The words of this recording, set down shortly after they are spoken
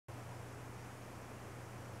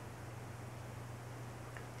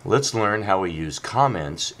Let's learn how we use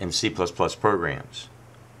comments in C++ programs.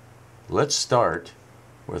 Let's start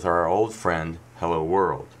with our old friend Hello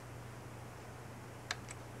World.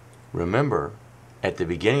 Remember, at the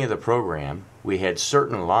beginning of the program, we had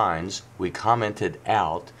certain lines we commented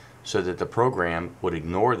out so that the program would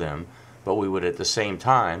ignore them, but we would at the same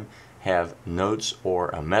time have notes or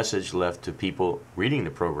a message left to people reading the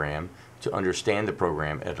program to understand the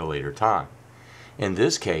program at a later time. In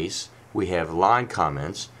this case, we have line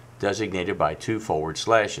comments designated by 2 forward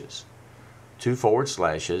slashes. 2 forward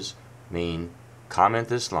slashes mean comment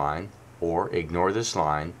this line or ignore this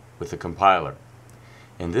line with the compiler.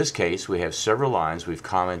 In this case, we have several lines we've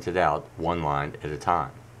commented out one line at a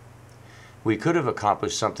time. We could have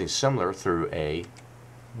accomplished something similar through a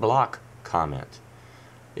block comment.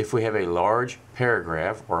 If we have a large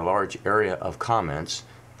paragraph or a large area of comments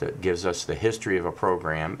that gives us the history of a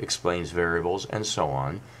program, explains variables, and so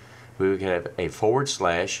on, we could have a forward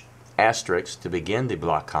slash asterisk to begin the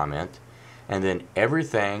block comment, and then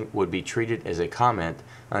everything would be treated as a comment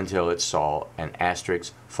until it saw an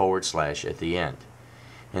asterisk forward slash at the end.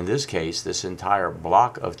 In this case, this entire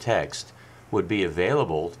block of text would be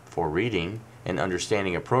available for reading and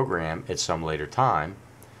understanding a program at some later time,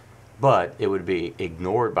 but it would be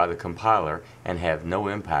ignored by the compiler and have no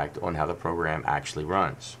impact on how the program actually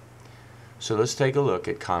runs. So let's take a look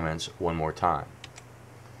at comments one more time.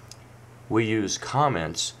 We use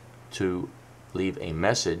comments to leave a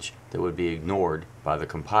message that would be ignored by the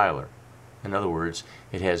compiler. In other words,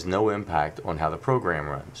 it has no impact on how the program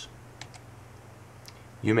runs.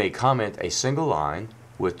 You may comment a single line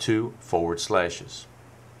with 2 forward slashes.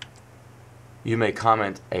 You may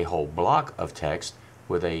comment a whole block of text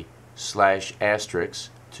with a slash asterisk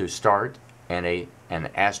to start and an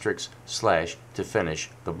asterisk slash to finish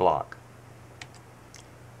the block.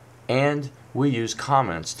 And we use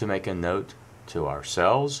comments to make a note to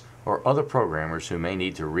ourselves or other programmers who may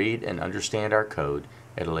need to read and understand our code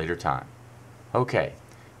at a later time. Okay,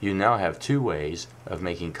 you now have 2 ways of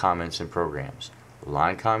making comments in programs: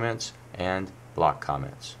 line comments and block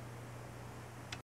comments.